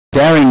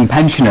Daring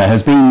pensioner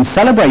has been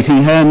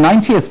celebrating her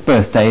 90th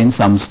birthday in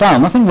some style.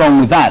 Nothing wrong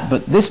with that,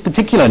 but this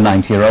particular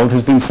 90-year-old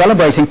has been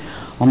celebrating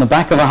on the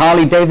back of a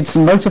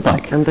Harley-Davidson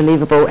motorbike.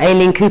 Unbelievable.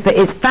 Aileen Cooper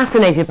is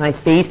fascinated by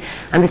speed,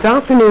 and this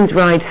afternoon's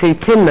ride through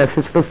Teignmouth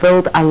has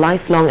fulfilled a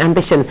lifelong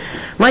ambition.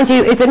 Mind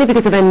you, it's only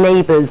because of her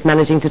neighbours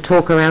managing to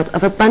talk her out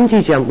of a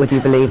bungee jump, would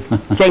you believe?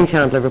 Jane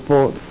Chandler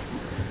reports.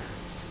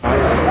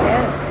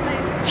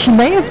 She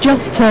may have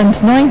just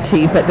turned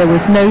 90, but there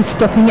was no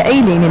stopping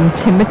Aileen in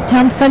Teignmouth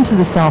town centre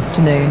this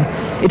afternoon.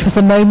 It was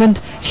a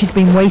moment she'd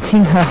been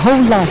waiting her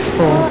whole life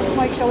for.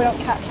 Make sure we don't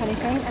catch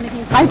anything.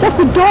 I just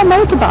adore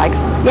motorbikes.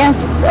 Yes,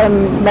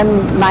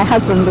 when my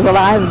husband was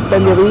alive,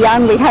 when we were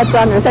young, we had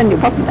one. It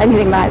wasn't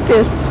anything like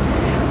this,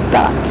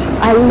 but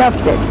I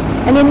loved it.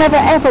 And he never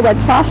ever went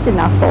fast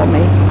enough for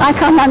me. I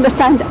can't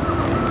understand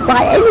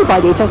why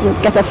anybody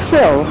doesn't get a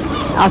thrill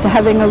out of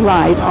having a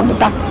ride on the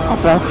back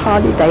of a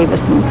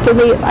Harley-Davidson. To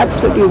me, it's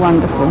absolutely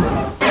wonderful.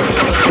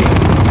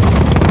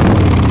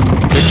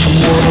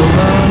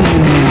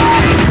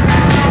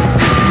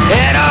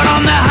 Head out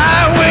on the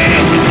highway,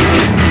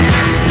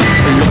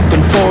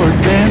 looking for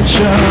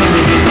adventure,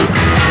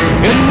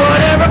 and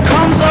whatever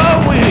comes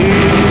our way.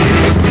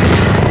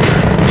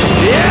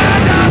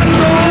 Yeah, gotta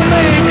go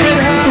make it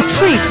happen. The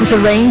treat was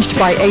arranged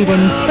by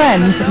Aileen's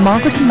friends,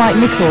 Margaret and Mike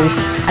Nichols,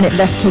 and it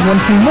left her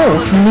wanting more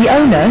from the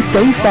owner,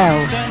 Dave Bell.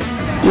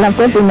 Loved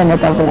every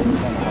minute of it.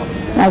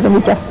 Now that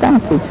we just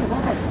started.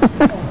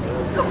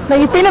 Now,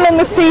 you've been along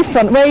the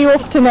seafront. Where are you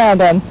off to now,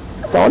 then?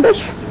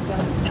 Dawlish.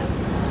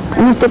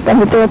 And you think they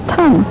would do a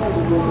ton?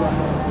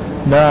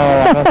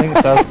 No, I don't think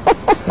so.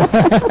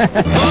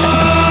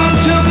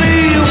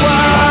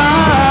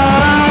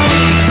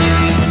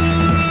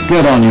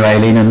 Good on you,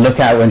 Aileen, and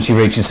look out when she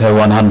reaches her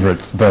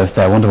 100th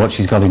birthday. I wonder what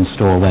she's got in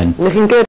store then. Looking good.